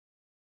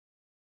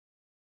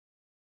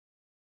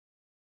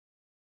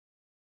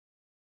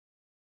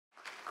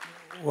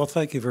Well,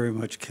 thank you very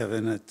much,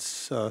 Kevin.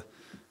 It's a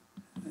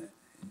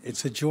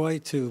joy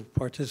to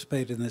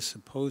participate in this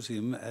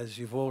symposium. As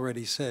you've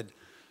already said,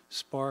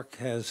 Spark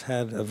has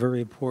had a very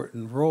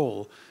important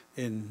role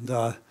in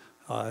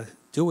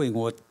doing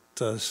what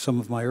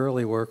some of my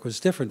early work was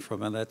different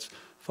from, and that's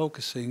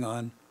focusing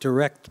on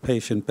direct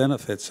patient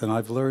benefits. And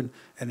I've learned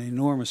an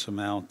enormous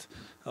amount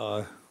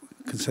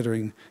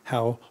considering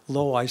how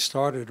low I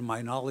started in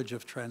my knowledge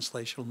of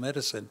translational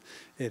medicine.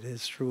 It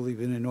has truly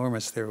been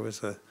enormous. There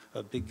was a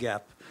big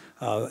gap,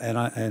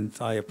 and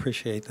I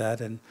appreciate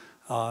that, and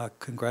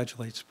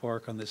congratulate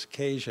Spark on this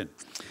occasion.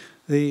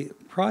 The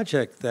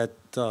project that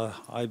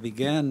I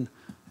began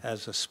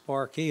as a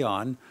Spark-E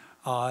on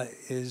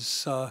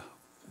is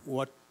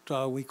what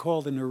we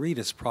call the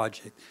Neuritis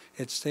Project.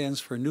 It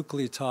stands for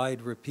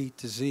Nucleotide Repeat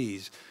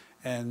Disease.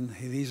 And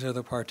these are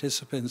the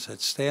participants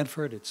at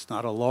Stanford. It's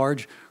not a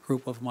large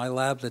group of my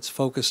lab that's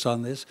focused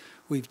on this.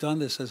 We've done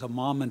this as a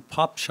mom and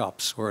pop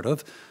shop, sort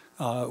of,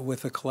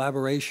 with the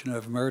collaboration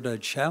of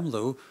Mehrdad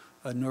Shamloo,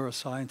 a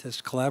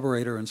neuroscientist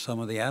collaborator in some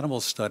of the animal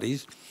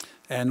studies,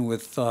 and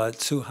with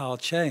Tzu-Hao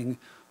Cheng,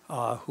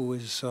 who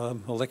is a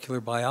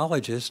molecular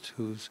biologist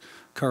who's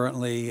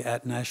currently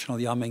at National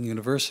Yaming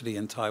University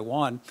in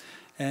Taiwan.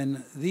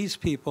 And these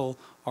people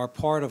are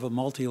part of a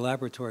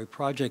multi-laboratory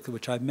project,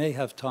 which I may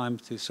have time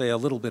to say a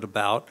little bit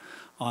about,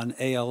 on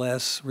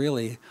ALS,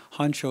 really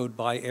honchoed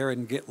by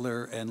Aaron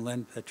Gittler and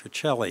Len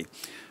Petricelli.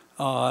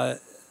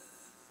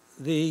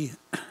 The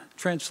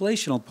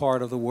translational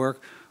part of the work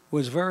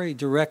was very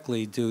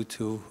directly due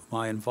to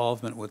my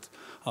involvement with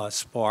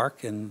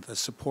Spark and the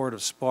support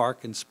of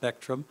Spark and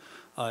Spectrum.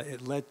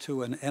 It led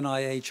to an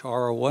NIH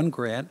R01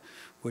 grant,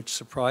 which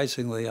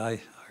surprisingly I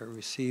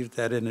received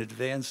at an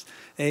advanced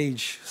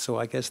age, so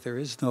I guess there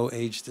is no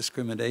age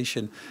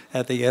discrimination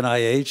at the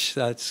NIH.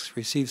 That's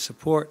received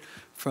support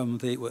from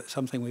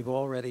something we've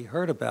already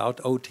heard about,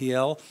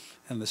 OTL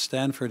and the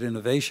Stanford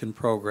Innovation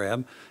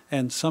Program,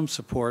 and some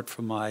support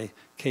from my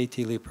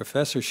K.T. Lee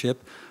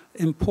professorship.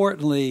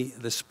 Importantly,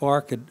 the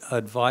Spark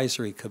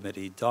Advisory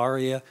Committee,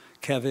 Daria,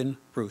 Kevin,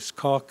 Bruce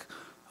Koch,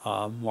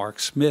 Mark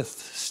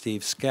Smith,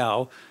 Steve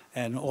Scow,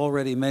 and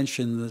already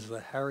mentioned the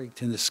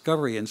Harrington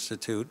Discovery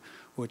Institute,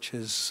 which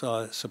has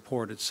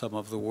supported some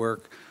of the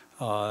work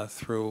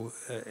through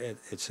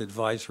its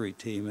advisory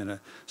team and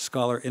a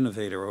Scholar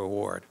Innovator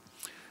Award.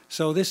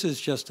 So this is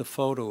just a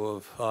photo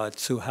of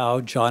Tzu-Hao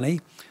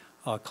Johnny,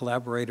 a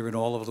collaborator in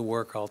all of the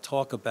work I'll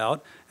talk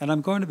about. And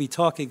I'm going to be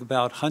talking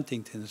about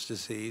Huntington's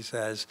disease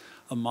as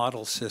a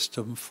model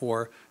system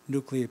for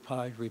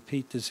nucleotide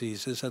repeat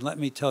diseases. And let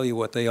me tell you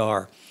what they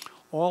are.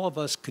 All of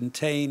us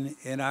contain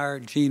in our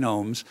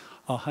genomes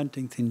a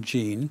Huntington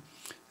gene.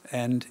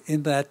 And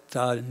in that,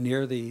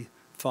 near the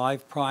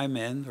 5'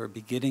 end, or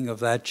beginning of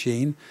that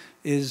gene,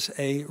 is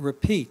a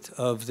repeat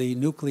of the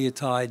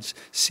nucleotides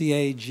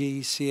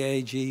CAG,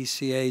 CAG,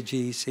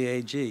 CAG,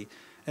 CAG.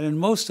 And in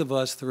most of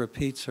us, the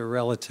repeats are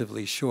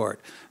relatively short,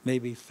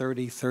 maybe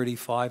 30,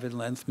 35 in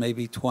length,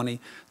 maybe 20,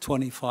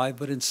 25.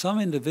 But in some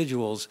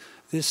individuals,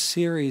 this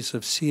series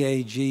of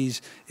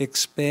CAGs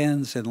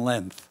expands in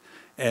length.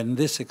 And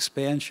this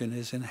expansion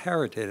is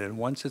inherited. And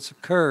once it's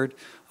occurred,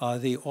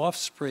 the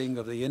offspring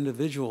of the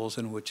individuals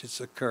in which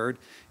it's occurred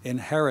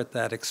inherit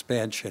that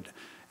expansion.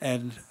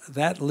 And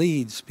that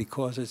leads,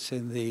 because it's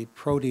in the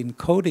protein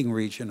coding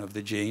region of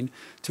the gene,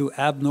 to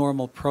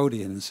abnormal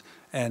proteins.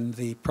 And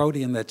the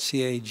protein that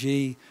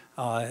CAG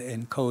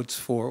encodes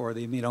for, or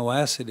the amino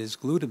acid, is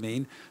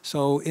glutamine.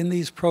 So in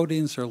these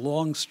proteins are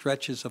long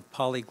stretches of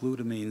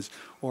polyglutamines,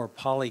 or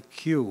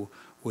polyQ,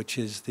 which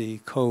is the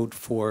code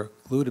for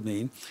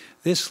glutamine.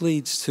 This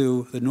leads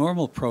to the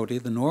normal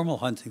protein, the normal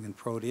Huntington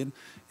protein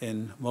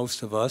in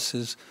most of us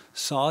is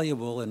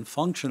soluble and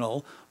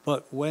functional,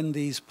 but when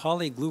these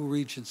polyglue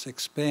regions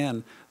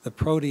expand, the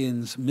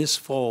proteins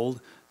misfold,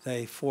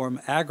 they form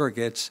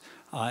aggregates,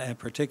 and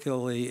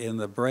particularly in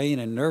the brain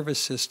and nervous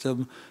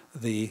system,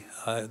 the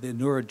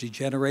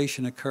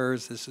neurodegeneration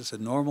occurs. This is a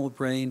normal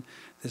brain.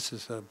 This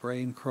is a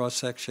brain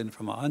cross-section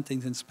from a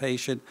Huntington's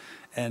patient,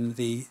 and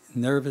the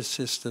nervous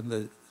system,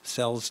 the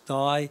cells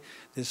die.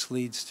 This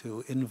leads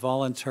to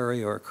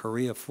involuntary or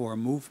choreiform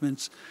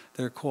movements.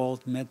 They're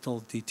called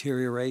mental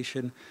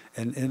deterioration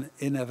and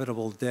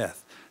inevitable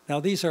death. Now,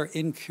 these are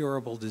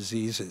incurable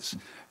diseases,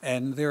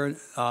 and there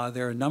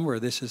are a number.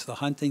 This is the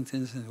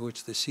Huntington's, in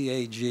which the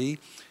CAG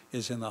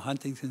is in the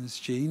Huntington's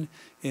gene.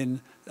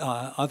 In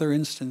other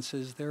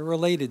instances, there are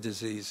related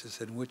diseases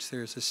in which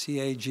there's a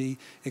CAG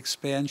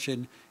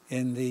expansion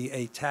in the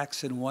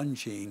ataxin-1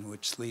 gene,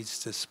 which leads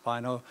to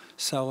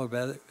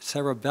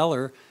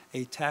spinocerebellar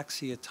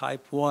ataxia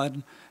type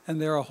 1,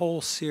 and there are a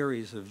whole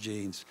series of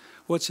genes.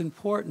 What's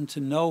important to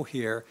know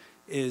here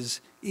is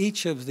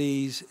each of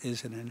these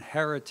is an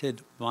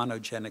inherited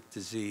monogenic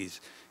disease.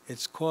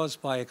 It's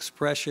caused by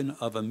expression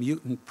of a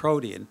mutant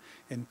protein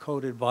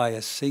encoded by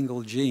a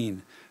single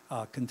gene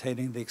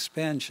containing the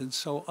expansion.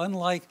 So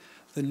unlike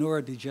the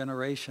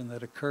neurodegeneration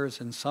that occurs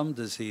in some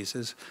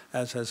diseases,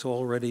 as has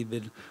already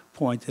been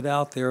pointed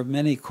out, there are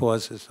many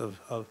causes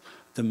of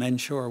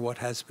dementia, or what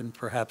has been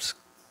perhaps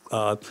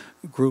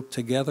grouped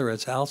together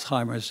as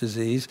Alzheimer's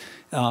disease,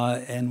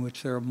 in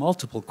which there are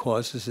multiple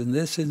causes. In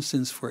this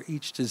instance, for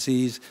each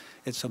disease,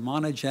 it's a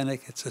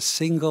monogenic, it's a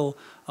single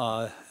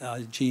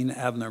gene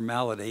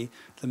abnormality.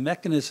 The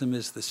mechanism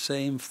is the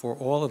same for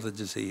all of the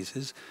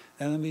diseases,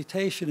 and the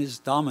mutation is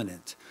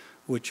dominant,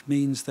 which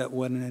means that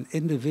when an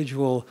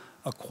individual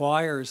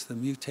acquires the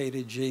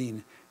mutated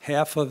gene,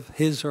 half of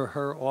his or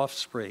her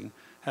offspring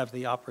have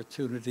the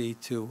opportunity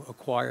to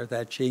acquire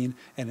that gene,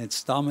 and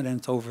it's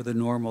dominant over the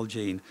normal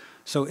gene.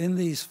 So in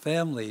these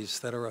families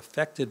that are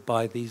affected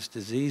by these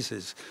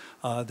diseases,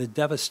 the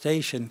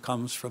devastation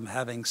comes from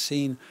having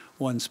seen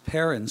one's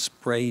parents'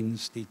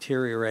 brains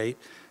deteriorate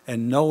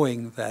and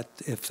knowing that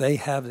if they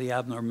have the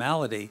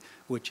abnormality,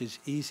 which is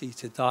easy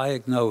to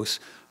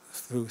diagnose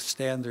through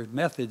standard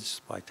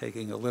methods by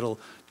taking a little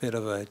bit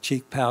of a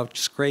cheek pouch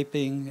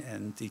scraping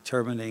and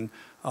determining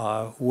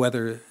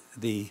whether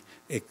the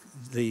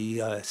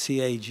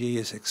CAG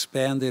is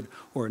expanded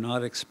or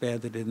not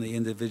expanded in the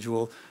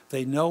individual,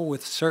 they know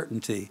with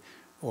certainty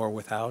or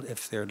without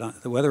if they're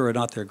not, whether or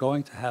not they're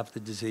going to have the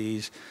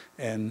disease,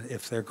 and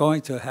if they're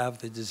going to have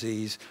the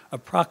disease,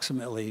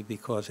 approximately,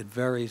 because it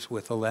varies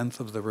with the length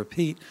of the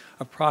repeat,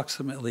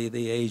 approximately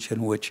the age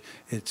in which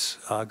it's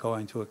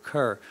going to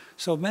occur.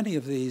 So many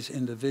of these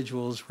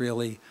individuals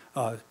really,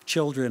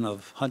 children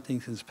of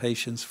Huntington's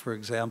patients, for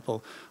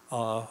example,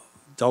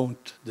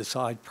 don't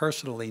decide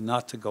personally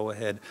not to go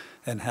ahead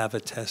and have a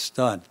test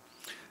done.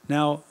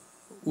 Now,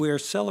 we're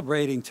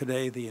celebrating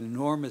today the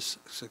enormous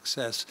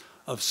success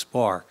of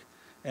Spark.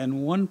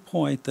 And one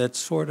point that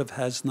sort of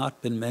has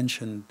not been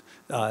mentioned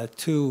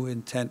too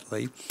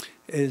intently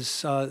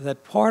is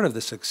that part of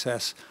the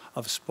success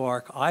of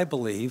Spark, I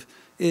believe,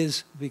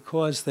 is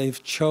because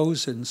they've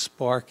chosen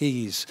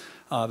Sparkees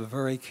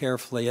very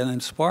carefully. And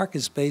then Spark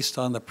is based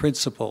on the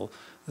principle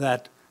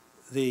that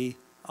the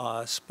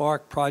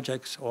Spark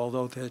projects,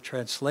 although they're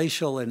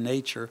translational in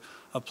nature,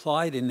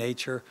 applied in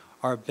nature,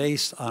 are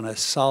based on a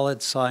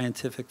solid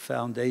scientific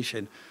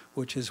foundation,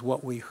 which is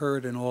what we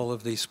heard in all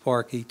of these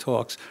Sparky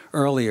talks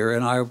earlier.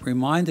 And I'm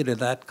reminded in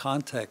that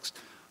context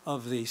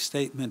of the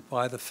statement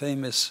by the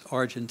famous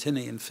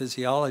Argentinian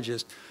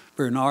physiologist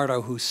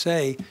Bernardo, who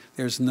say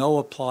there's no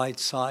applied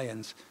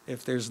science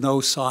if there's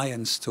no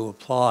science to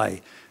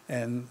apply.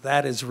 And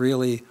that is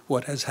really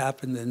what has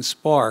happened in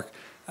Spark.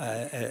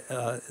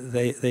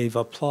 They've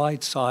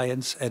applied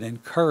science and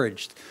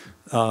encouraged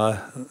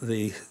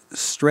the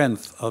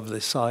strength of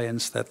the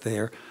science that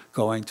they're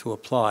going to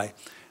apply.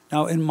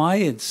 Now, in my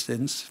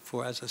instance,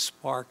 as a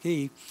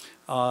Sparky,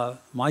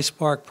 my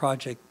Spark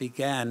project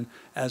began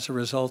as a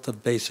result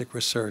of basic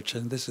research,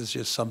 and this is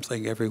just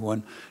something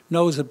everyone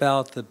knows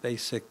about, the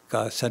basic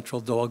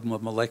central dogma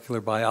of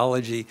molecular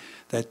biology,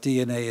 that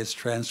DNA is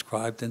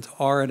transcribed into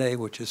RNA,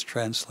 which is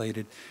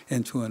translated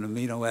into an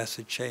amino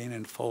acid chain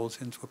and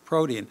folds into a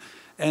protein.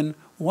 And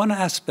one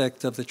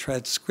aspect of the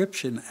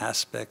transcription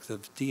aspect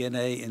of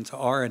DNA into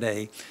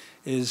RNA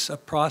is a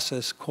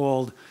process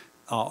called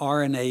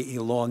RNA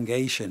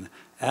elongation.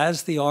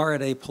 As the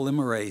RNA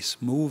polymerase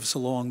moves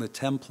along the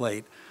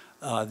template,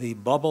 the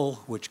bubble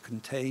which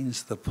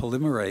contains the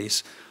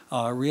polymerase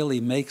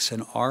really makes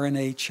an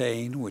RNA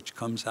chain which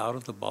comes out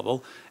of the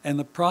bubble, and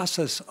the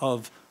process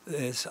of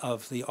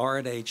the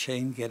RNA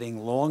chain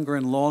getting longer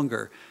and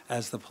longer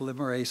as the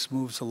polymerase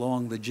moves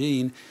along the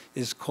gene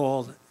is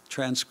called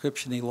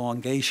transcription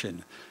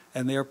elongation.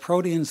 And there are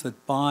proteins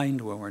that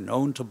bind, or are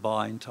known to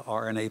bind, to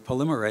RNA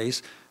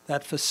polymerase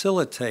that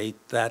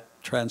facilitate that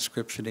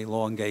transcription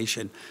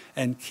elongation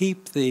and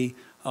keep the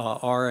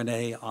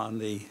RNA on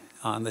the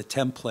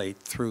template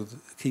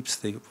keeps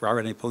the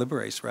RNA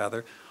polymerase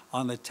rather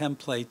on the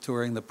template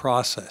during the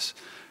process.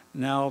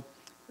 Now,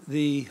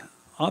 the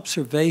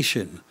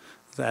observation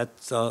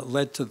that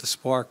led to the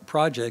Spark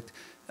project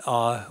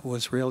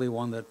was really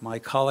one that my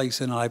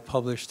colleagues and I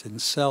published in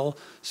Cell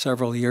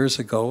several years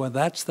ago, and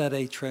that's that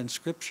a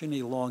transcription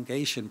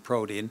elongation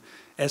protein,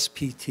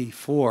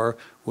 SPT4,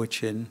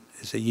 which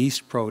is a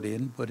yeast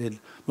protein, but in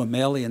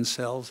mammalian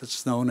cells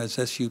it's known as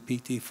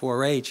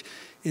SUPT4H,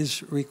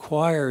 is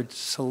required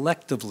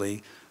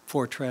selectively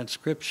for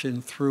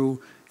transcription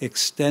through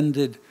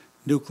extended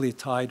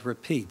nucleotide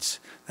repeats.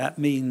 That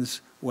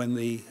means when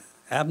the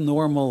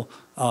abnormal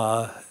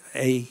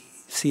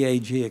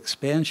CAG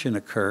expansion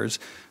occurs,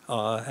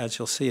 as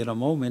you'll see in a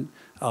moment,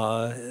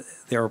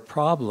 there are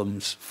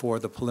problems for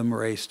the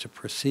polymerase to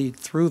proceed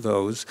through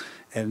those,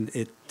 and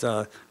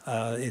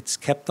it's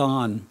kept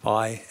on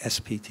by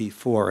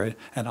SPT4,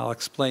 and I'll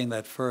explain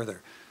that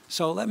further.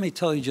 So let me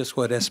tell you just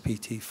what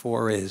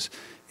SPT4 is.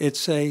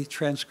 It's a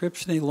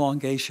transcription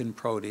elongation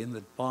protein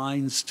that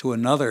binds to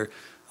another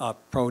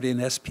protein,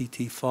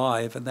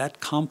 SPT5, and that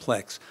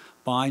complex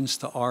binds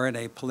to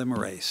RNA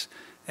polymerase.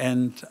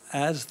 And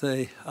that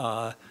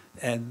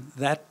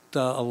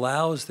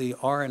allows the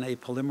RNA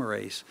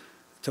polymerase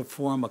to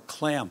form a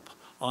clamp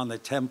on the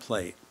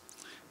template.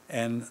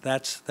 And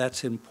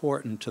that's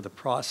important to the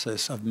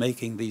process of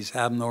making these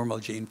abnormal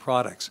gene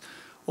products.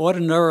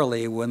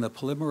 Ordinarily, when the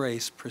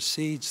polymerase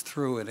proceeds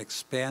through an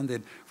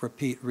expanded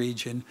repeat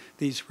region,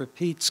 these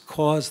repeats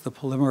cause the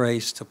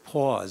polymerase to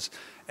pause,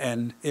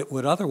 and it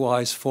would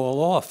otherwise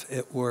fall off if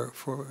it were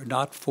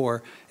not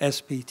for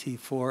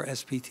SPT4,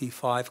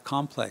 SPT5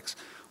 complex,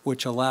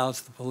 which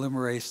allows the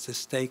polymerase to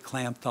stay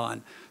clamped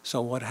on.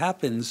 So what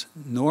happens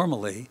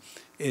normally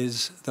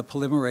is the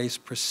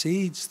polymerase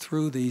proceeds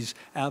through these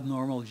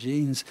abnormal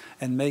genes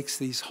and makes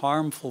these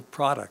harmful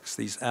products,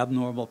 these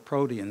abnormal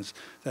proteins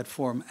that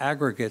form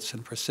aggregates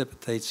and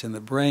precipitates in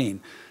the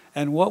brain.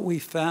 And what we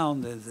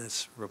found in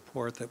this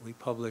report that we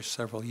published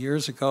several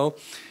years ago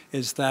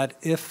is that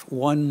if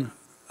one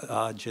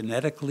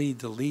genetically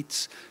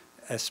deletes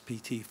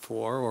SPT4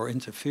 or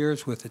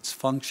interferes with its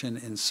function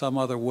in some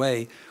other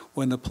way,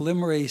 when the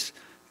polymerase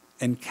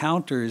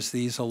encounters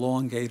these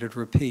elongated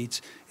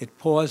repeats, it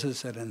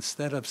pauses, and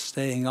instead of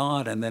staying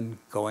on and then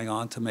going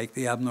on to make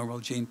the abnormal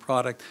gene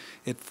product,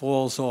 it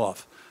falls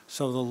off.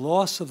 So the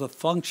loss of the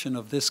function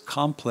of this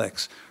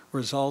complex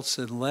results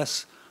in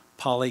less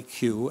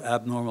polyQ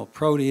abnormal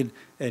protein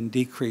and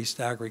decreased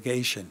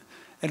aggregation.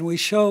 And we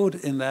showed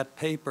in that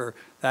paper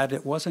that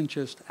it wasn't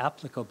just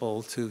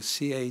applicable to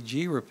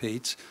CAG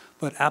repeats,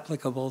 but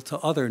applicable to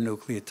other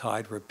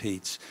nucleotide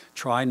repeats,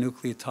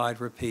 trinucleotide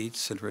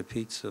repeats and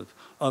repeats of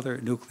other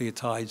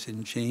nucleotides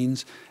in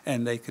genes,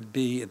 and they could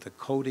be in the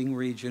coding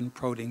region,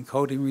 protein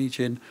coding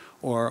region,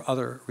 or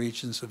other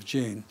regions of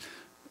gene.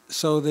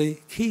 So the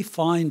key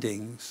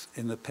findings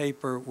in the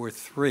paper were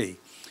three: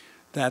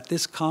 that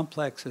this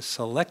complex is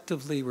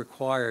selectively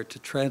required to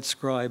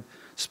transcribe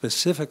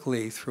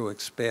specifically through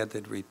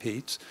expanded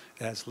repeats.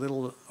 It has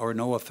little or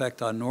no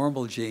effect on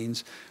normal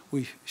genes.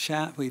 We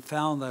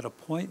found that a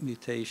point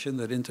mutation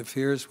that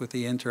interferes with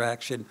the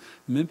interaction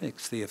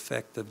mimics the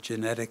effect of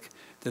genetic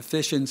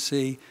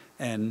deficiency.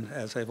 And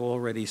as I've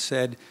already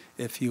said,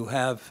 if you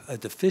have a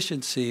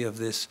deficiency of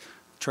this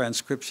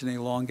transcription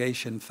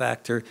elongation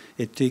factor,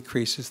 it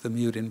decreases the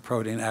mutant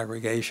protein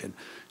aggregation.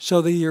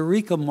 So the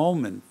eureka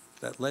moment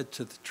that led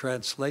to the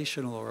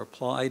translational or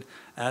applied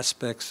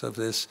aspects of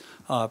this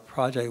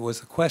project was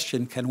the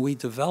question, can we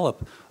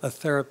develop a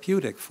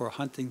therapeutic for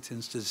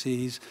Huntington's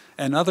disease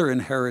and other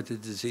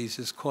inherited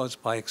diseases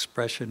caused by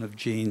expression of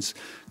genes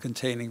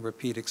containing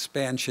repeat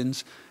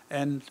expansions?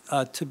 And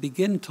to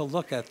begin to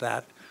look at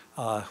that,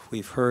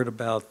 we've heard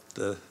about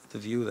the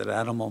view that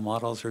animal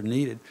models are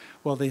needed.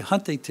 Well, the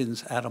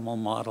Huntington's animal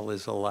model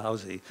is a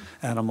lousy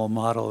animal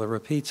model. The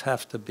repeats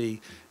have to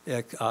be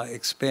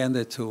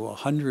expanded to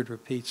 100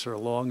 repeats or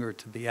longer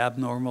to be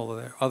abnormal.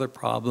 There are other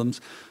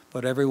problems,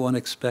 but everyone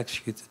expects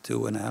you to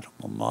do an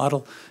animal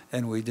model,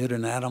 and we did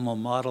an animal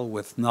model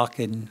with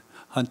knock-in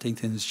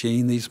Huntington's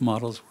gene. These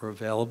models were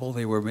available.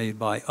 They were made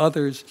by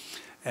others,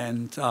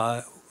 and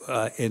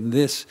in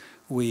this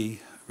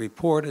we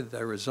reported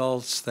the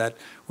results that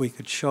we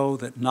could show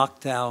that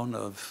knockdown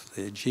of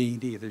the gene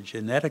either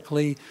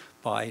genetically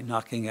by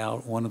knocking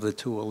out one of the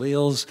two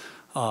alleles,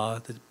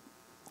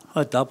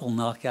 a double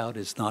knockout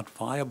is not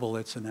viable,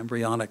 it's an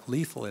embryonic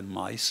lethal in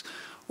mice,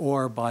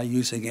 or by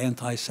using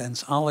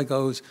antisense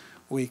oligos,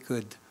 we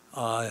could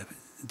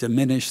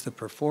diminish the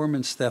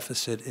performance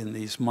deficit in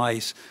these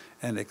mice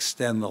and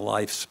extend the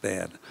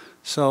lifespan.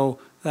 So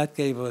that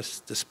gave us,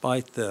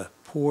 despite the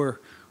poor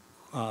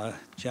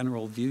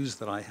general views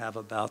that I have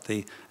about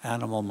the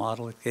animal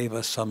model, it gave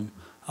us some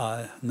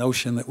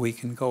notion that we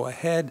can go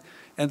ahead.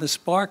 And the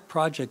SPARK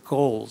project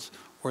goals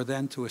were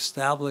then to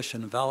establish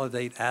and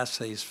validate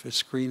assays for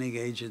screening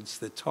agents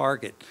that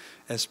target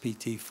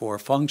SPT4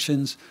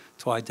 functions,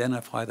 to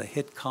identify the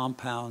hit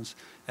compounds,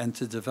 and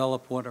to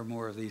develop one or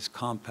more of these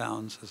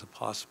compounds as a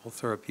possible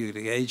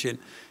therapeutic agent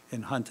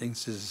in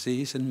Huntington's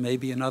disease and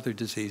maybe in other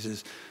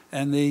diseases.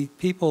 And the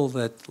people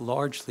that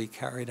largely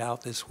carried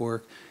out this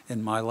work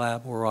in my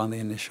lab were on the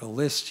initial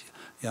list: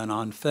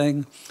 Yanan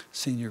Feng,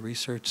 senior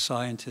research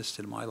scientist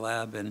in my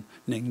lab, and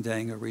Ning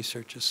Deng, a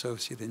research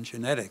associate in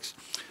genetics.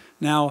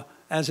 Now,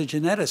 as a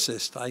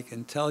geneticist, I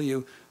can tell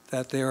you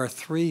that there are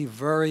three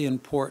very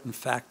important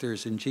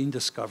factors in gene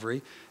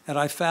discovery, and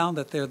I found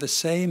that they're the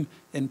same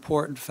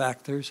important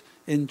factors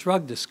in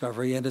drug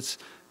discovery, and it's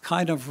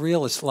kind of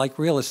like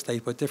real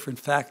estate, but different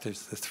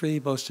factors. The three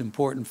most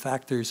important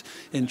factors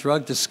in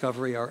drug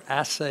discovery are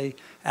assay,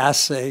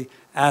 assay,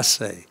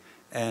 assay.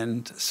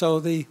 And so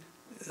the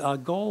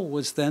goal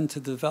was then to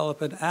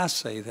develop an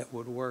assay that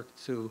would work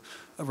to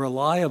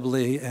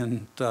reliably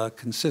and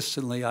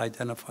consistently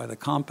identify the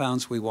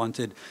compounds we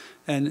wanted.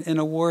 And in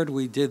a word,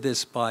 we did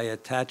this by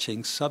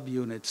attaching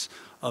subunits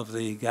of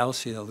the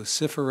Gaussian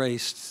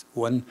luciferase,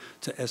 one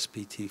to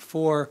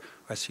SPT4,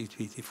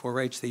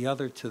 SPT4H, the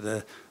other to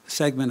the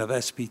segment of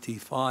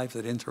SPT5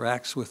 that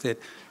interacts with it,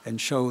 and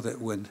show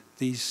that when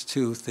these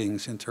two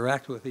things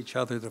interact with each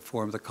other to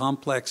form the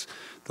complex,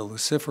 the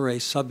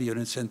luciferase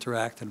subunits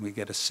interact and we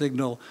get a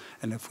signal.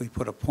 And if we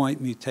put a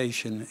point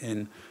mutation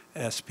in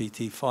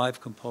SPT5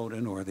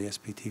 component or the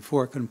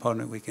SPT4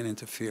 component, we can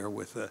interfere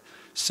with the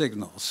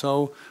signal.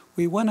 So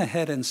we went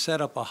ahead and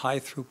set up a high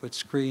throughput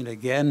screen,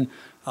 again,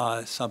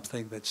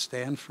 something that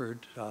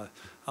Stanford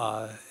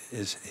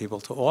is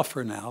able to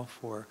offer now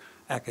for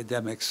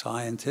academic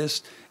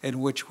scientists, in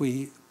which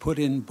we put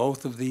in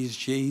both of these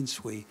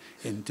genes, we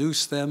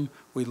induced them,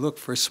 we looked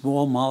for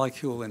small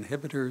molecule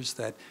inhibitors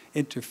that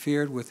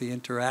interfered with the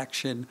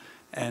interaction,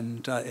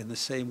 and in the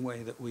same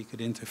way that we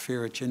could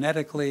interfere it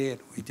genetically, and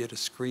we did a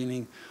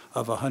screening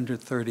of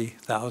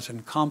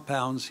 130,000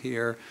 compounds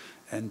here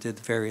and did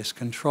various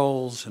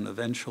controls and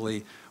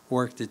eventually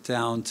worked it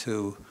down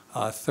to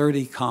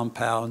 30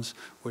 compounds,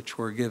 which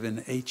were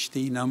given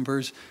HD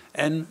numbers.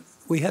 And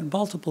we had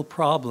multiple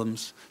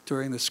problems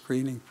during the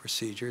screening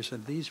procedures,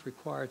 and these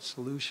required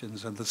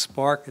solutions. And the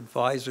Spark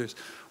advisors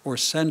were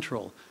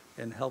central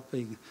in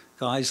helping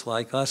guys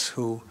like us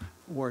who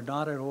were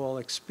not at all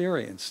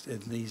experienced in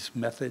these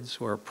methods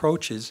or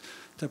approaches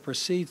to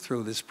proceed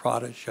through this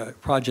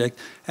project.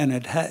 And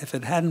if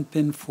it hadn't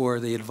been for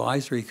the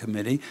advisory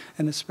committee,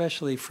 and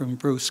especially from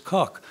Bruce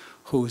Cook,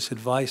 whose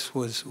advice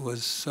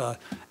was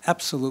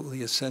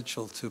absolutely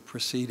essential to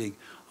proceeding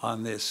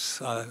on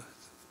this,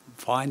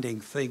 finding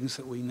things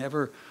that we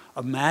never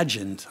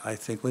imagined. I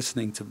think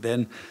listening to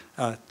Ben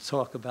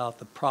talk about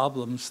the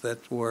problems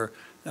that were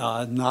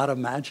not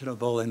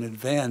imaginable in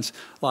advance,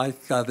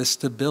 like the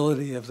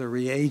stability of the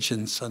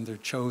reagents under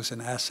chosen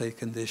assay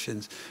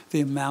conditions, the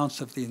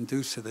amounts of the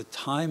inducer, the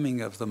timing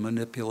of the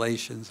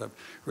manipulations of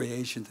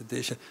reagent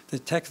addition, the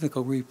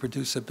technical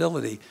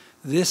reproducibility.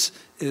 This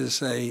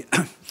is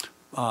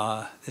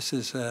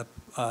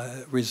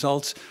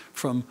results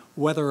from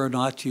whether or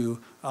not you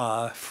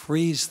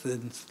freeze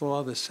and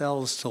thaw the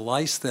cells to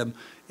lyse them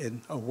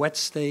in a wet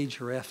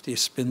stage or after you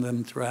spin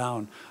them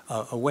down,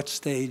 a wet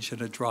stage and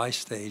a dry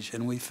stage.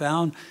 And we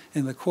found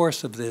in the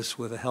course of this,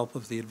 with the help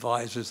of the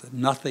advisors, that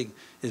nothing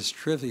is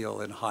trivial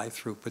in high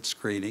throughput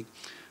screening.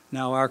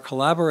 Now, our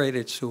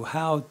collaborators who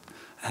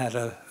had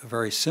a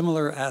very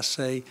similar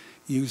assay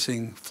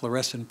using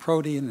fluorescent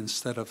protein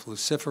instead of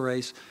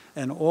luciferase,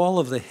 and all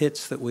of the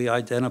hits that we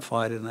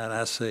identified in that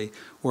assay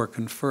were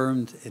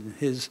confirmed in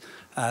his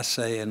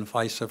assay and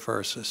vice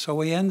versa. So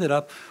we ended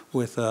up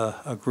with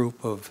a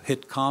group of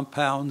hit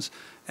compounds,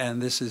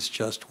 and this is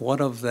just one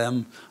of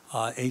them,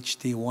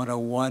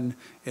 HD101,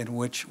 in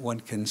which one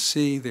can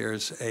see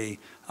there's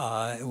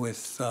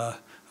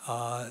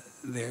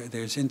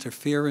there's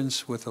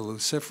interference with the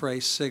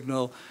luciferase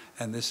signal,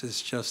 and this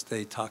is just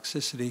a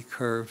toxicity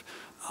curve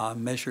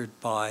measured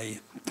by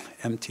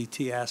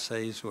MTT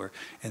assays, or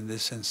in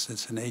this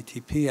instance an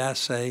ATP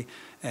assay,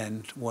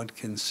 and one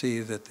can see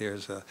that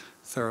there's a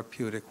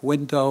therapeutic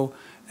window.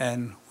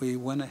 And we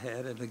went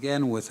ahead, and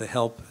again with the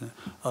help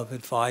of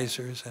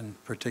advisors, and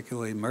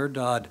particularly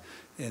Merdad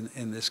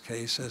in this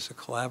case as a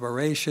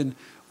collaboration,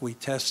 we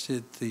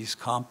tested these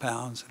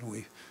compounds, and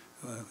we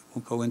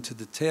won't go into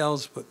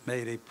details, but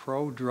made a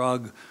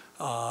prodrug.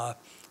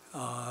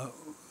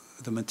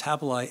 The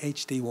metabolite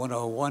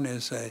HD101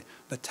 is a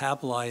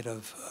metabolite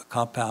of a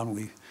compound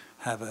we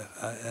have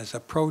as a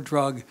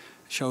prodrug,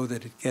 show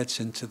that it gets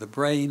into the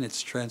brain,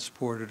 it's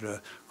transported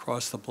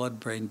across the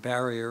blood-brain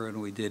barrier,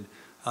 and we did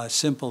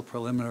simple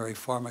preliminary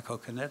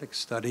pharmacokinetic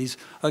studies,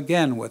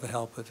 again with the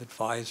help of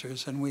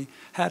advisors, and we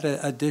had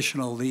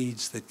additional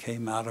leads that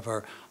came out of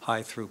our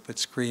high-throughput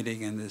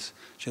screening, and this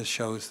just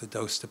shows the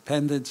dose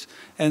dependence.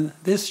 And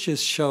this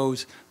just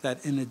shows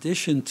that in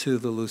addition to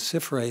the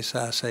luciferase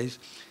assays,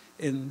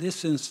 in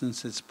this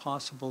instance, it's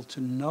possible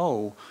to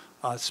know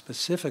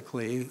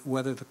specifically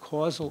whether the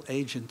causal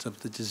agent of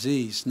the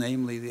disease,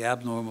 namely the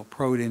abnormal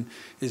protein,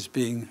 is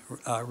being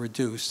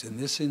reduced. In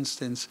this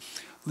instance,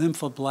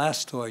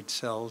 lymphoblastoid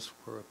cells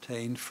were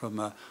obtained from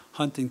a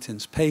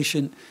Huntington's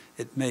patient.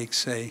 It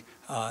makes a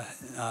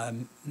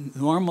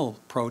normal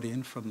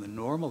protein from the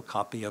normal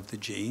copy of the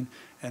gene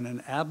and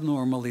an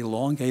abnormal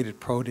elongated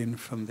protein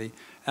from the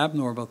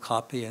abnormal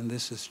copy, and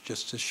this is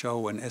just to show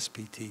when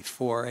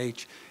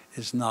SPT4H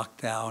is knocked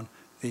down,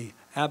 the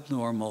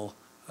abnormal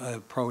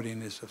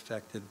protein is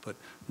affected, but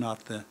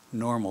not the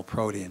normal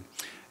protein.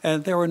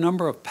 And there were a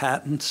number of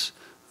patents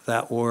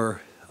that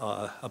were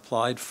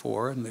applied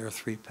for, and there are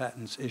 3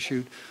 patents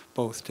issued,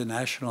 both to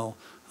National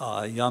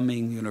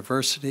Yuming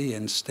University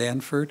and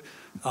Stanford,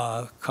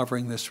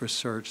 covering this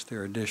research.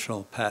 There are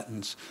additional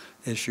patents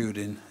issued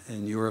in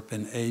Europe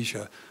and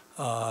Asia.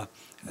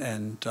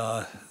 And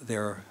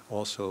there are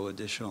also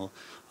additional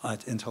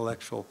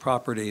intellectual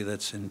property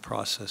that's in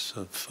process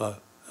of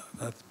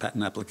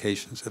patent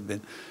applications have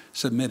been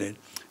submitted.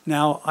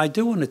 Now, I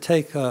do want to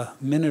take a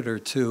minute or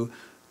two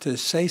to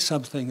say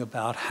something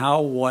about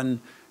how one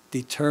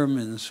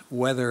determines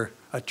whether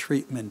a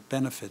treatment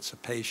benefits a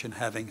patient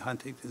having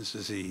Huntington's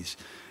disease.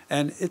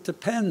 And it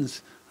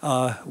depends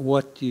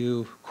what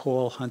you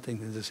call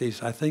Huntington's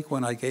disease. I think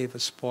when I gave a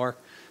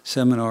Spark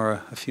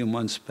seminar a few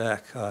months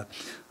back,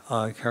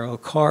 Carol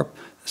Karp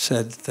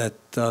said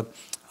that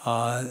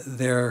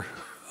there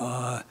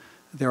are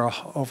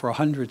over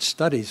 100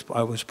 studies.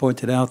 I was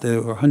pointed out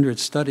there were 100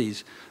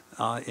 studies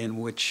in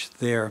which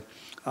their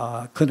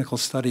clinical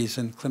studies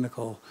and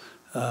clinical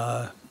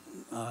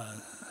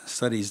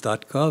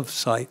studies.gov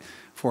site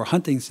for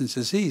Huntington's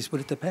disease, but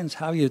it depends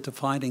how you're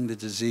defining the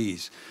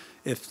disease.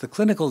 if the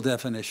clinical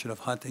definition of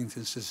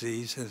Huntington's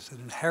disease is an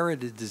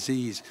inherited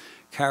disease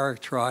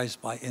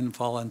characterized by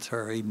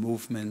involuntary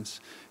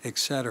movements,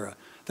 etc.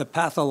 The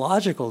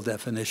pathological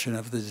definition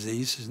of the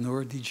disease is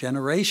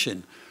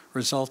neurodegeneration,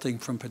 resulting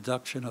from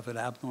production of an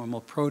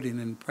abnormal protein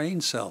in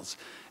brain cells.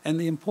 And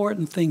the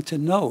important thing to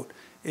note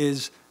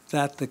is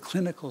that the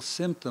clinical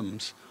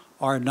symptoms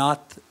are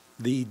not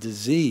the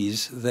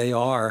disease. They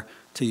are,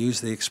 to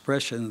use the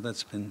expression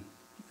that's been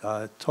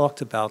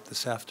talked about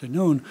this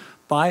afternoon,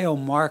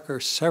 biomarker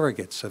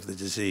surrogates of the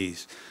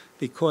disease,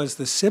 because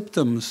the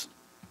symptom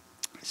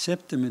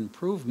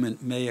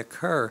improvement may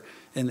occur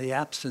in the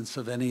absence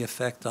of any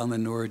effect on the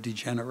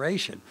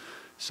neurodegeneration.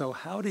 So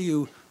how do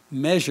you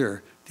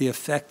measure the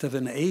effect of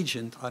an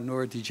agent on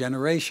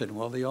neurodegeneration?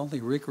 Well, the only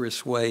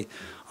rigorous way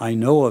I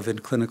know of in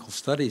clinical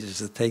studies is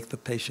to take the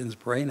patient's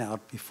brain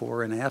out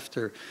before and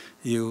after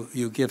you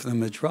give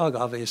them a drug.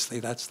 Obviously,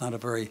 that's not a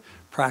very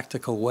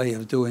practical way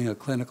of doing a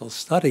clinical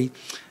study.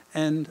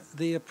 And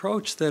the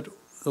approach that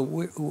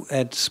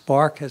at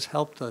Spark has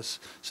helped us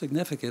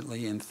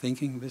significantly in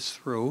thinking this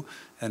through,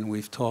 and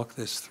we've talked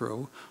this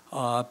through.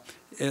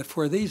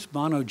 For these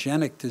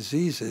monogenic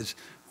diseases,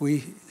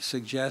 we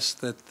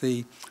suggest that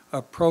the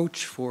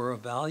approach for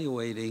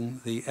evaluating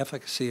the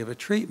efficacy of a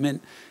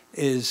treatment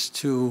is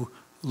to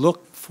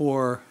look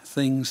for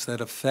things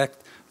that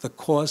affect the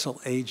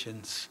causal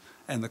agents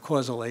and the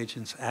causal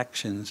agent's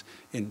actions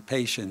in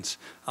patients,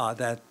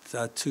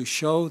 to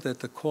show that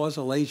the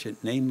causal agent,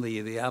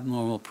 namely the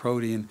abnormal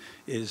protein,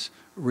 is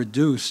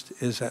reduced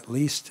is at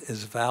least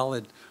as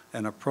valid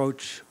an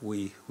approach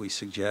we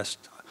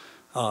suggest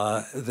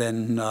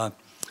than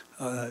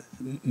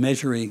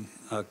measuring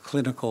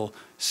clinical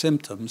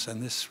symptoms,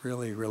 and this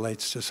really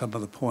relates to some of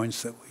the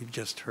points that we've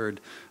just heard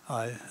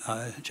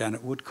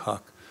Janet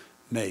Woodcock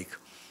make.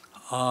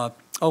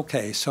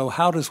 Okay, so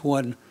how does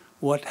one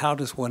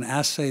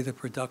assay the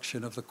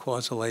production of the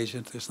causal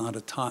agent? There's not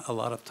a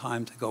lot of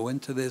time to go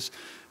into this,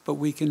 but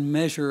we can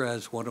measure,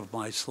 as one of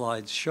my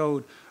slides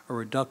showed, a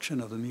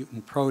reduction of the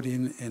mutant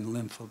protein in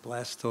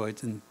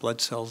lymphoblastoids and blood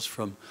cells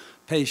from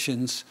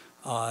patients.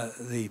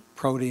 The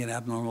protein,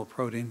 abnormal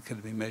protein, can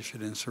be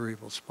measured in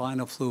cerebral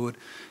spinal fluid.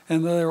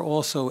 And there are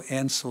also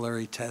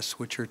ancillary tests,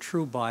 which are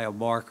true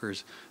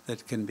biomarkers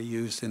that can be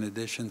used in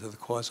addition to the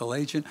causal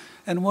agent.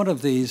 And one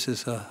of these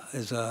is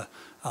a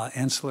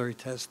ancillary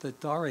test that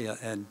Daria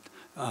and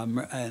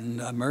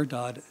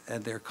Mehrdad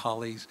and their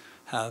colleagues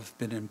have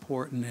been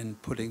important in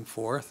putting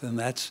forth, and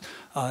that's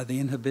the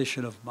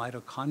inhibition of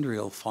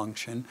mitochondrial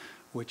function,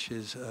 which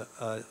is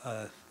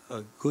a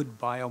good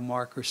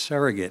biomarker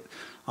surrogate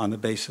on the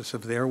basis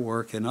of their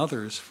work and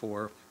others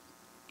for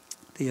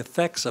the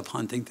effects of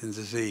Huntington's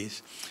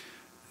disease.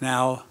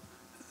 Now,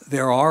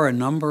 there are a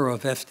number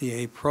of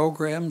FDA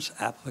programs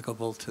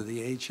applicable to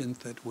the agent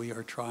that we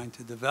are trying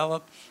to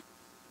develop: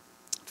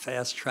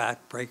 fast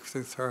track,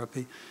 breakthrough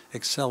therapy,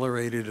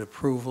 accelerated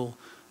approval,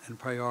 and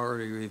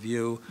priority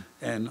review.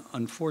 And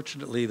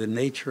unfortunately, the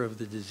nature of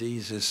the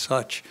disease is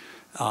such,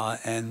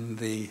 and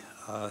the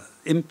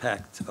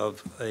impact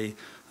of a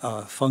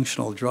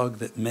functional drug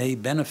that may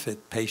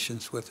benefit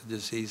patients with the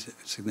disease is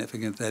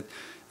significant, that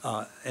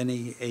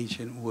any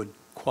agent would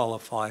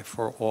qualify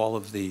for all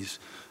of these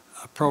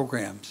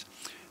programs.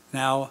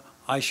 Now,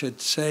 I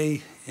should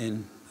say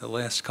in the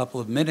last couple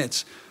of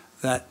minutes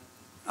that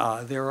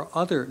there are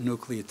other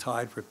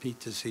nucleotide repeat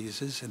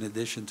diseases in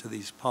addition to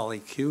these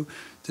poly-Q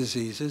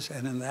diseases,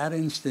 and in that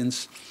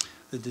instance,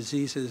 the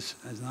diseases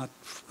is not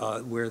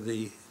where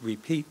the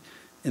repeat,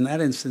 in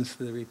that instance,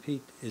 the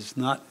repeat is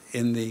not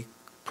in the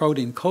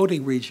protein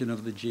coding region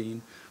of the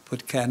gene,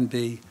 but can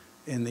be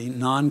in the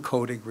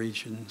non-coding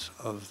regions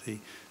of the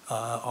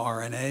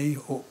RNA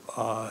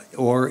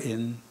or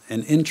in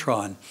an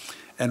intron.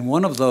 And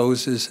one of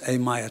those is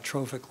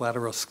amyotrophic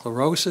lateral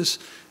sclerosis.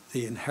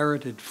 The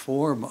inherited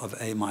form of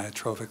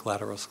amyotrophic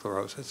lateral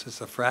sclerosis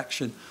is a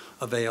fraction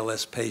of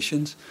ALS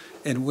patients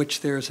in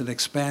which there's an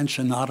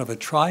expansion not of a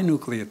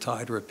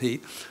trinucleotide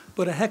repeat,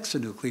 but a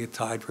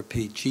hexanucleotide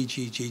repeat,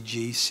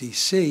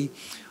 GGGGCC,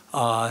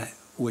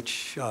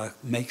 which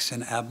makes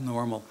an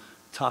abnormal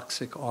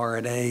toxic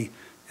RNA,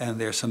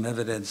 and there's some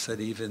evidence that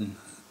even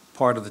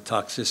part of the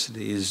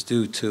toxicity is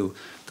due to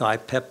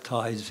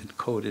dipeptides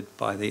encoded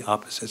by the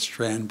opposite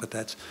strand, but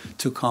that's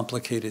too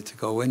complicated to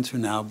go into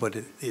now, but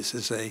this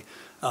is a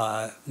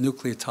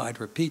nucleotide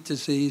repeat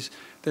disease.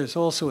 There's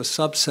also a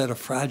subset of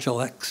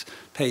Fragile X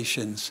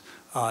patients.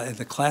 In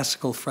the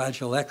classical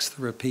Fragile X,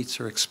 the repeats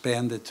are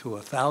expanded to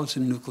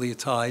 1,000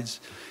 nucleotides.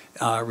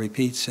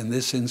 Repeats in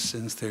this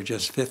instance, they're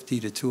just 50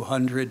 to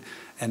 200,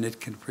 and it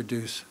can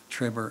produce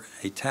tremor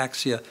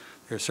ataxia.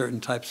 There are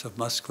certain types of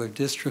muscular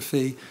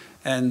dystrophy.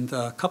 And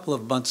a couple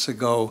of months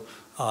ago,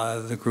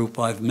 the group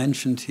I've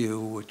mentioned to you,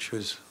 which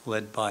was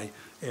led by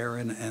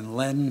Aaron and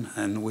Len,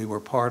 and we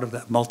were part of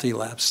that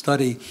multi-lab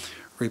study,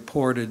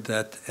 reported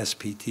that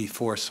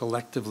SPT4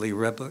 selectively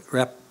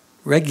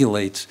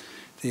regulates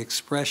the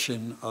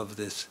expression of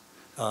this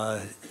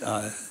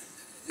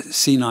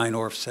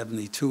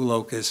C9orf72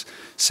 locus,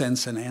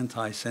 sense and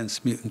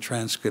antisense mutant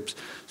transcripts.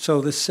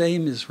 So the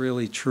same is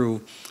really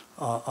true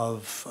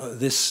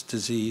this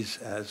disease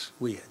as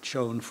we had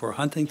shown for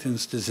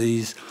Huntington's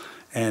disease,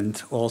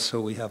 and also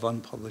we have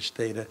unpublished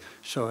data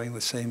showing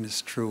the same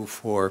is true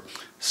for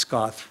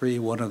SCA3,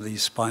 one of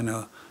these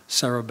spinocerebellar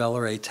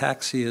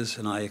ataxias,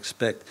 and I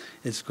expect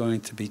it's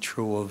going to be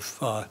true of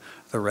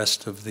the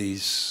rest of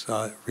these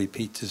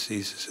repeat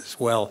diseases as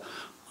well.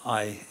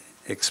 I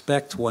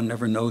expect, one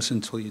never knows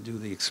until you do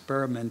the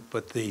experiment,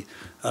 but the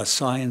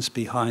science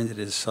behind it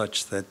is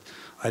such that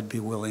I'd be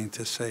willing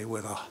to say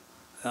with a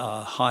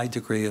high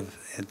degree of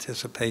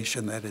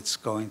anticipation that it's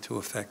going to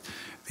affect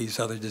these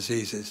other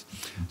diseases.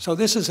 So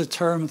this is a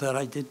term that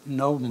I didn't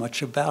know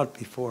much about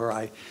before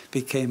I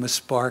became a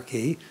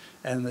Sparky,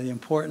 and the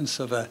importance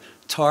of a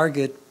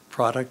target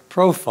product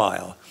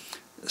profile.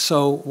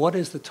 So what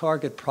is the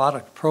target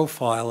product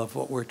profile of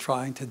what we're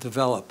trying to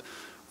develop?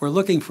 We're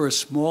looking for a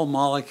small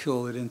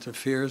molecule that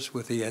interferes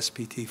with the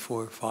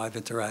SPT4/5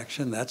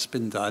 interaction. That's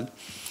been done.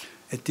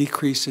 It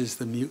decreases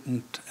the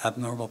mutant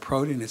abnormal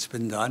protein. It's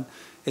been done.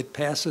 It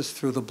passes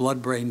through the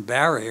blood-brain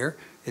barrier.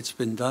 It's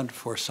been done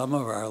for some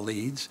of our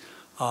leads.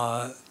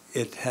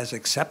 It has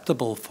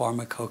acceptable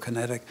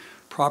pharmacokinetic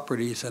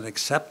properties and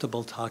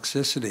acceptable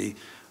toxicity.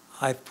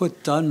 I've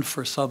put done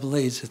for some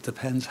leads. It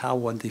depends how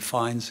one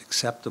defines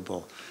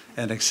acceptable,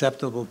 and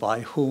acceptable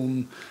by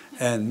whom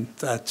and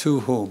to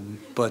whom.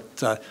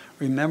 But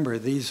remember,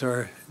 these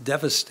are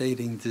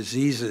devastating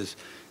diseases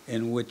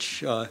in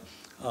which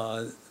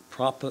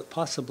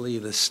possibly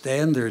the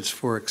standards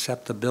for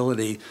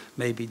acceptability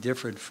may be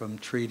different from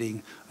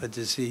treating a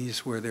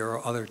disease where there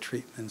are other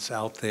treatments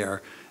out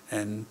there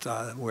and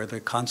where the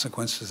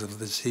consequences of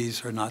the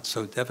disease are not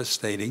so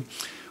devastating.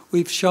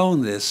 We've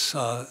shown this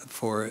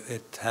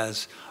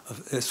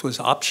this was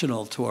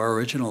optional to our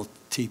original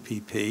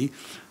TPP,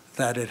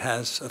 that it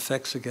has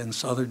effects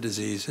against other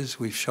diseases.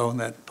 We've shown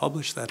that,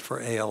 published that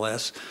for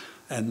ALS,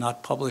 and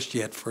not published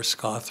yet for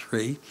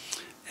SCA3.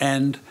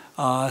 And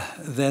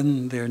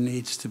then there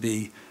needs to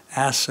be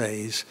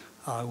assays,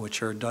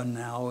 which are done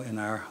now in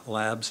our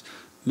labs,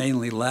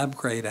 mainly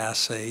lab-grade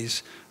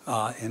assays,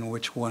 in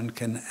which one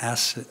can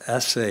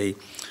assay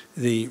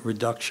the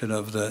reduction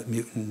of the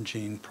mutant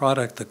gene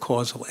product, the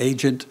causal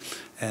agent,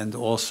 and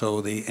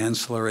also the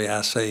ancillary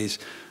assays.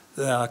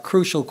 The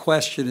crucial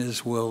question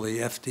is, will the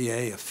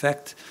FDA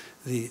accept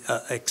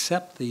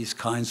these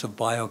kinds of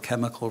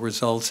biochemical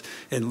results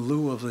in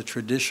lieu of the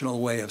traditional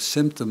way of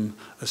symptom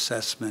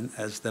assessment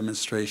as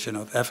demonstration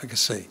of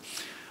efficacy?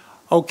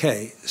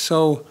 Okay,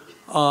 so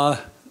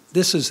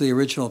this is the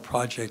original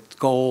project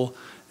goal,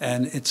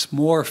 and it's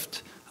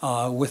morphed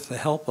with the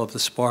help of the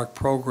SPARK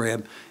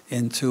program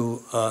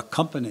into a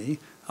company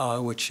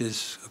which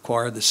has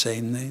acquired the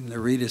same name,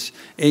 Nereidis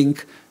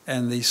Inc.,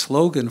 and the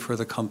slogan for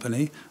the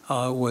company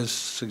was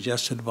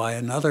suggested by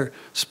another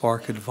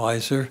SPARK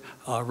advisor,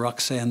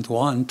 Roxanne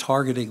Dwan,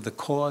 targeting the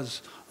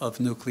cause of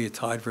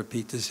nucleotide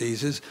repeat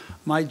diseases.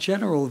 My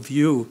general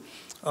view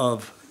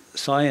of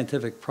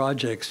scientific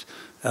projects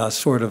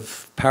sort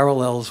of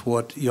parallels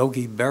what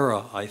Yogi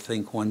Berra, I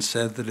think, once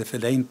said, that if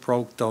it ain't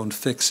broke, don't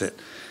fix it.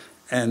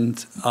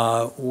 And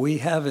I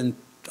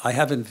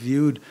haven't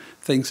viewed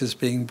things as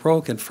being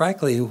broken.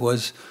 Frankly, it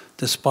was,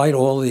 despite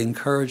all the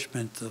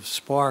encouragement of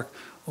SPARK,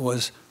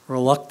 was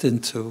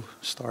reluctant to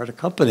start a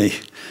company.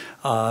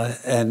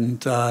 It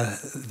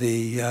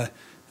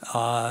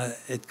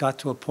got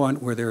to a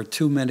point where there are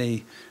too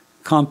many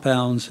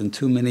compounds and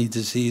too many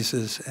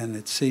diseases, and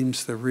it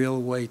seems the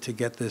real way to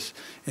get this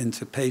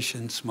into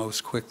patients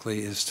most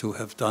quickly is to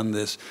have done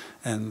this,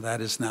 and that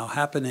is now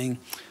happening.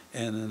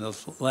 And in the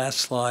last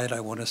slide, I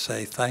want to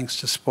say thanks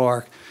to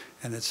SPARK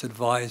and its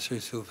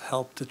advisors who have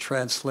helped to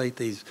translate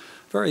these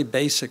very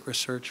basic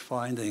research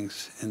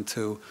findings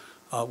into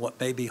what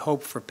may be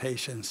hope for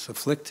patients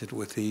afflicted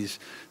with these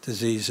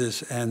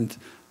diseases, and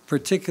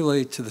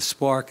particularly to the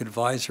SPARK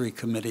Advisory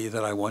Committee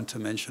that I want to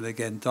mention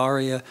again,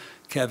 Daria,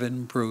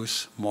 Kevin,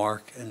 Bruce,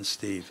 Mark, and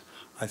Steve.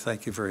 I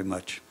thank you very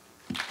much.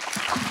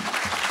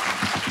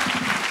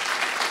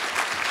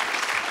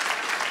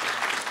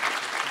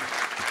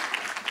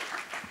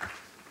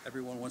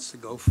 Everyone wants to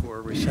go for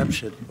a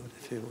reception, but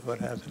if you would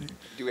have any.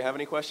 Do we have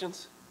any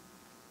questions?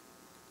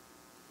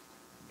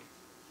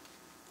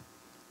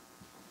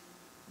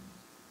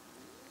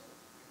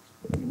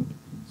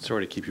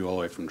 Sorry to keep you all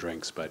away from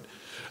drinks, but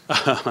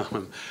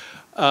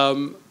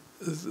the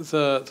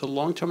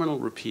long terminal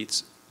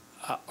repeats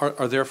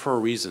are there for a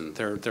reason.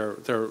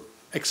 They're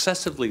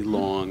excessively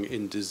long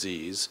in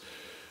disease,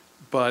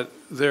 but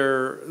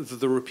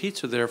the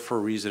repeats are there for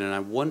a reason. And I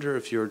wonder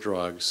if your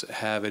drugs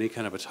have any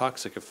kind of a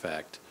toxic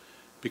effect,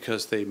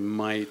 because they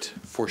might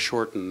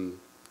foreshorten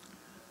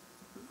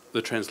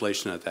the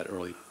translation at that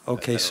early.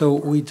 Okay, so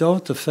we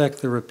don't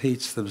affect the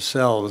repeats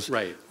themselves.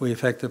 Right. We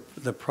affect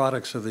the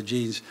products of the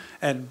genes.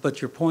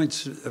 But your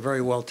point's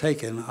very well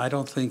taken. I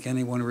don't think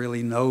anyone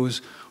really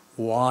knows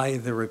why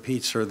the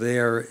repeats are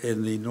there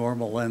in the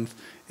normal length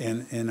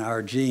in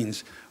our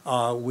genes.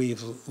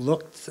 We've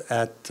looked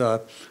at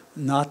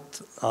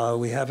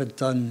we haven't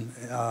done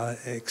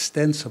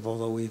extensive,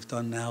 although we've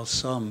done now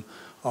some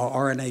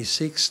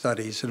RNA-seq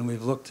studies, and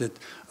we've looked at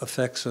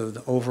effects of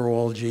the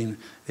overall gene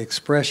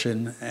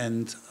expression,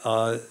 and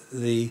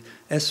the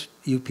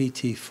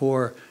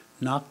SUPT4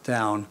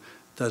 knockdown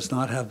does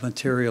not have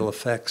material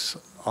effects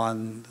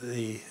on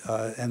the,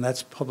 and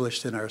that's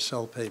published in our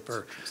Cell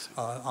paper,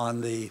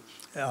 on the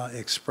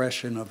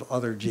expression of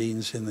other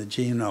genes in the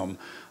genome.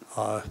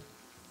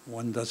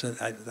 One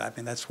doesn't, I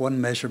mean, that's one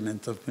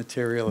measurement of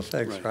material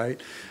effects, right?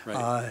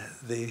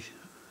 The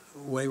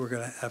way we're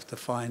going to have to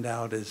find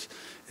out is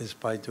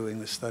by doing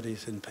the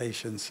studies in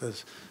patients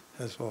as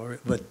well.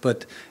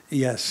 But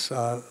yes,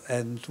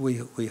 and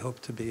we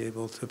hope to be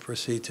able to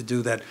proceed to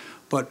do that.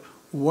 But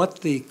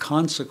what the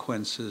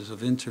consequences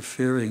of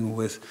interfering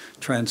with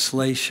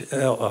translation,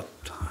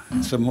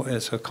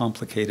 it's a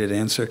complicated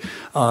answer.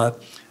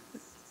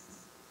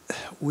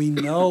 We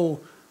know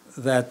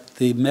that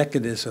the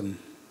mechanism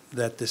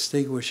that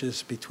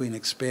distinguishes between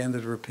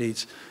expanded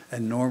repeats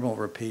and normal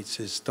repeats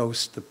is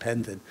dose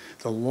dependent.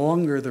 The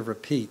longer the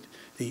repeat,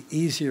 the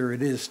easier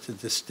it is to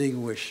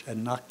distinguish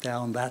and knock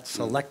down that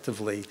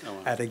selectively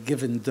at a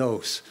given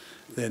dose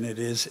than it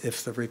is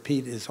if the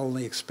repeat is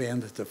only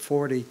expanded to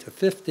 40 to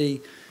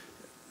 50.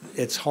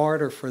 It's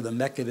harder for the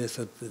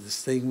mechanism to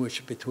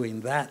distinguish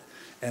between that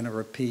and a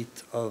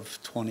repeat of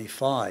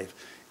 25.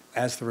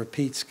 As the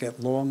repeats get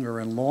longer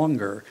and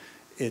longer,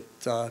 it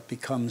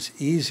becomes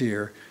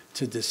easier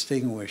to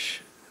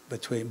distinguish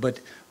between,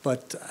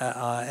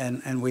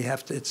 and we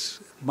have to, it's,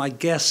 my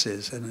guess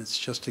is, and it's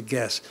just a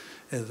guess,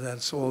 is that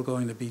it's all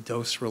going to be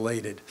dose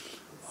related,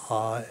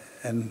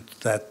 and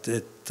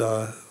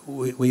that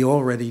we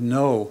already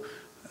know,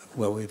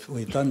 well,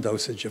 we've done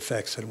dosage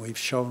effects and we've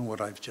shown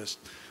what I've just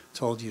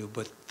told you,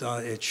 but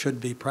it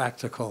should be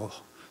practical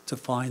to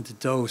find a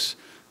dose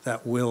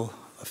that will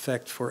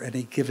affect for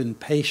any given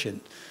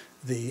patient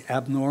the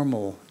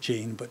abnormal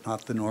gene, but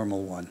not the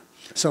normal one.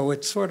 So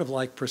it's sort of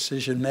like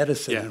precision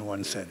medicine in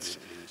one sense.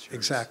 Sure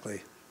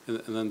exactly.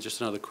 And then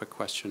just another quick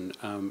question.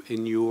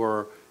 In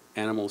your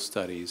animal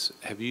studies,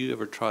 have you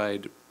ever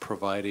tried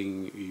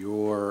providing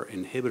your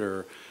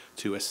inhibitor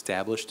to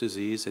establish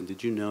disease, and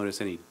did you notice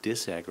any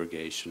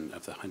disaggregation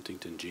of the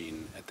Huntington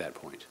gene at that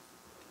point?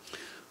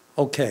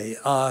 Okay.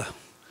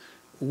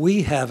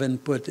 We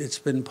haven't, but it's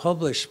been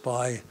published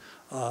by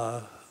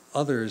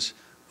others.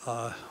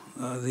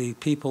 The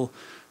people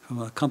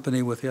from a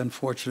company with the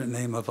unfortunate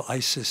name of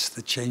ISIS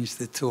that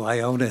changed it to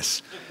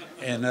Ionis,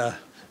 and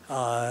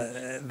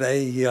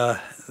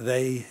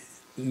they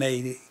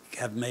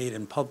have made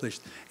and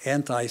published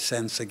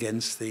antisense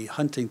against the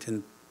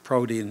Huntington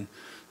protein,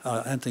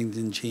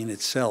 Huntington gene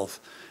itself,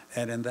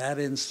 and in that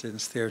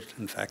instance, they're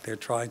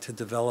trying to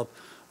develop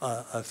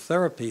a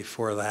therapy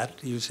for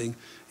that using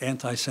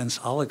antisense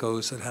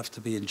oligos that have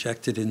to be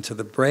injected into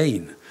the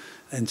brain,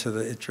 into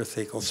the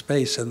intrathecal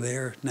space, and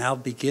they're now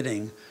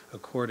beginning,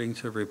 according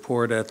to a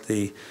report at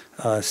the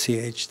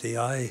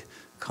CHDI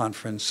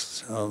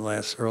conference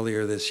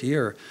earlier this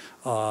year,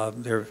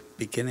 they're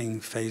beginning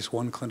phase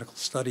 1 clinical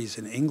studies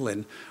in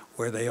England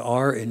where they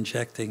are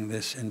injecting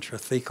this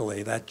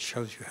intrathecally. That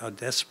shows you how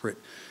desperate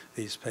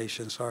these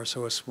patients are.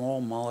 So a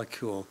small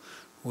molecule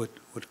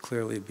would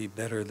clearly be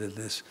better than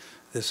this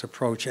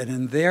approach. And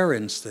in their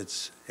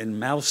instance, in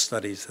mouse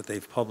studies that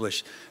they've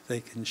published,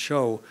 they can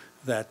show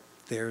that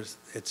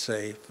it's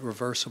a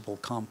reversible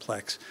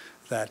complex,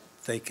 that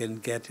they can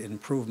get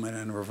improvement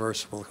and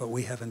reversible. But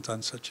we haven't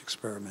done such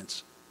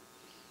experiments.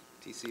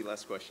 TC,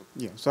 last question.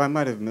 Yeah, so I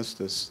might have missed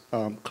this.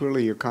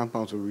 Clearly, your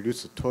compounds will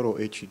reduce the total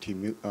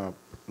HTT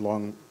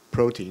long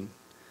protein,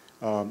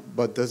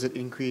 but does it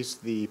increase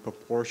the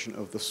proportion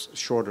of the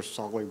shorter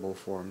soluble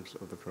forms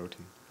of the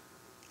protein,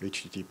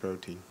 HTT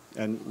protein?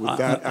 And would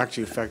that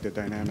actually affect the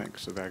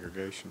dynamics of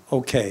aggregation?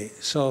 Okay,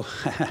 so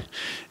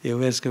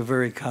you ask a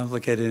very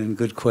complicated and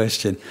good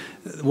question.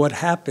 What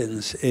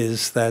happens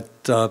is that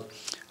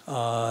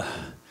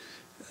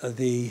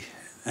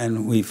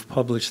and we've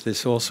published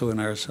this also in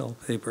our Cell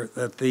paper,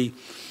 that the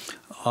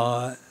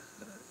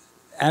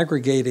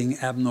aggregating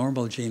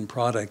abnormal gene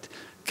product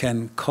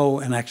can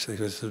and actually it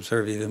was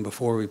observed even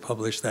before we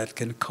published that,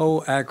 can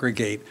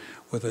co-aggregate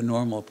with a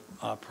normal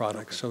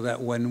product, so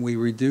that when we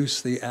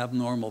reduce the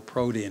abnormal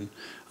protein,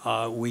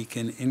 we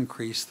can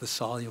increase the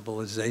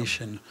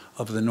solubilization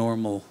of the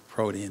normal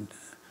protein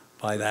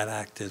by that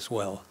act as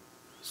well.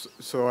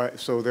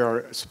 So there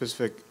are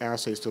specific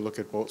assays to look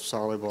at both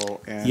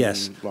soluble and long?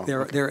 Yes,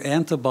 there are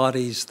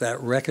antibodies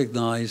that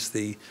recognize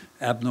the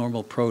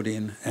abnormal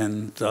protein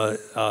and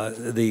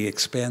the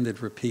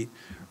expanded repeat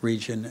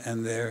region,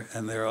 and there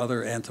are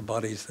other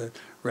antibodies that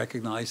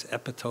recognize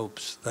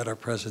epitopes that are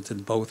present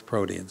in both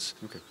proteins.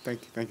 Okay,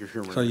 thank you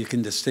for your So you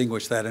can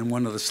distinguish that. In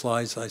one of the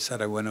slides, I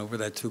said I went over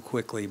that too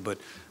quickly, but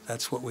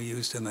that's what we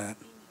used in that.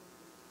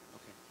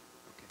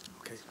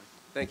 Okay.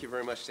 Thank you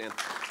very much, Stan.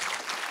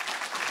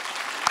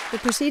 The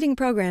preceding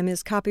program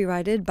is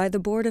copyrighted by the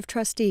Board of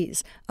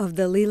Trustees of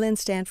the Leland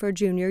Stanford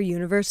Junior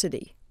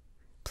University.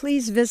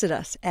 Please visit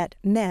us at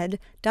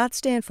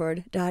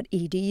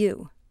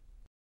med.stanford.edu.